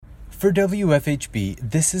For WFHB,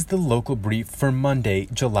 this is the local brief for Monday,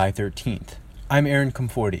 July 13th. I'm Aaron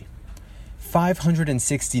Comforti.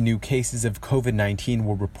 560 new cases of COVID-19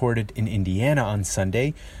 were reported in Indiana on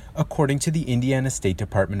Sunday, according to the Indiana State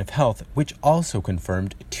Department of Health, which also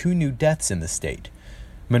confirmed 2 new deaths in the state.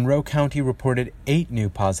 Monroe County reported 8 new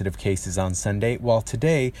positive cases on Sunday, while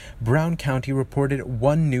today, Brown County reported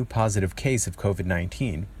 1 new positive case of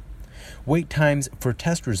COVID-19. Wait times for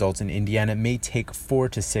test results in Indiana may take 4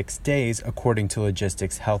 to 6 days, according to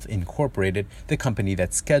Logistics Health Incorporated, the company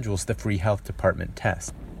that schedules the free health department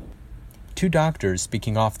test. 2 doctors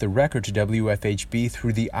speaking off the record to WFHB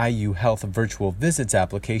through the IU Health Virtual Visits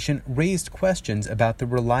application raised questions about the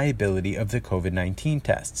reliability of the COVID-19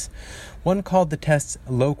 tests. One called the tests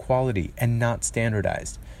low quality and not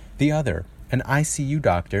standardized. The other, an ICU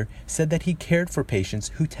doctor, said that he cared for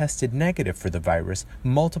patients who tested negative for the virus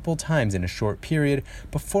multiple times in a short period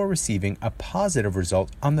before receiving a positive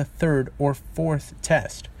result on the 3rd or 4th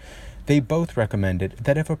test. They both recommended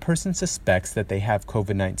that if a person suspects that they have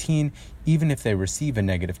COVID-19, even if they receive a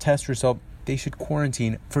negative test result, they should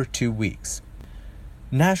quarantine for 2 weeks.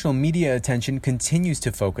 National media attention continues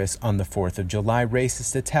to focus on the 4th of July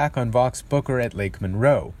racist attack on Vox Booker at Lake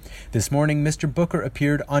Monroe. This morning, Mr. Booker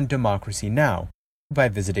appeared on Democracy Now! By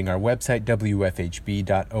visiting our website,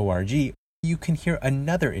 wfhb.org, you can hear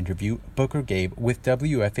another interview Booker gave with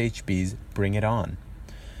WFHB's Bring It On.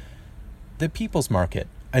 The People's Market,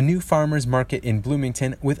 a new farmers market in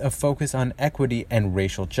Bloomington with a focus on equity and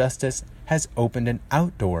racial justice, has opened an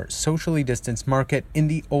outdoor, socially distanced market in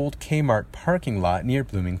the old Kmart parking lot near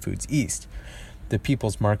Blooming Foods East. The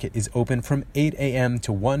People's Market is open from 8 a.m.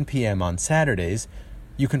 to 1 p.m. on Saturdays.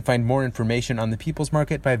 You can find more information on the People's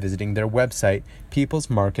Market by visiting their website,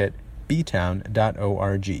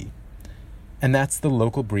 peoplesmarketbtown.org. And that's the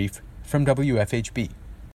local brief from WFHB.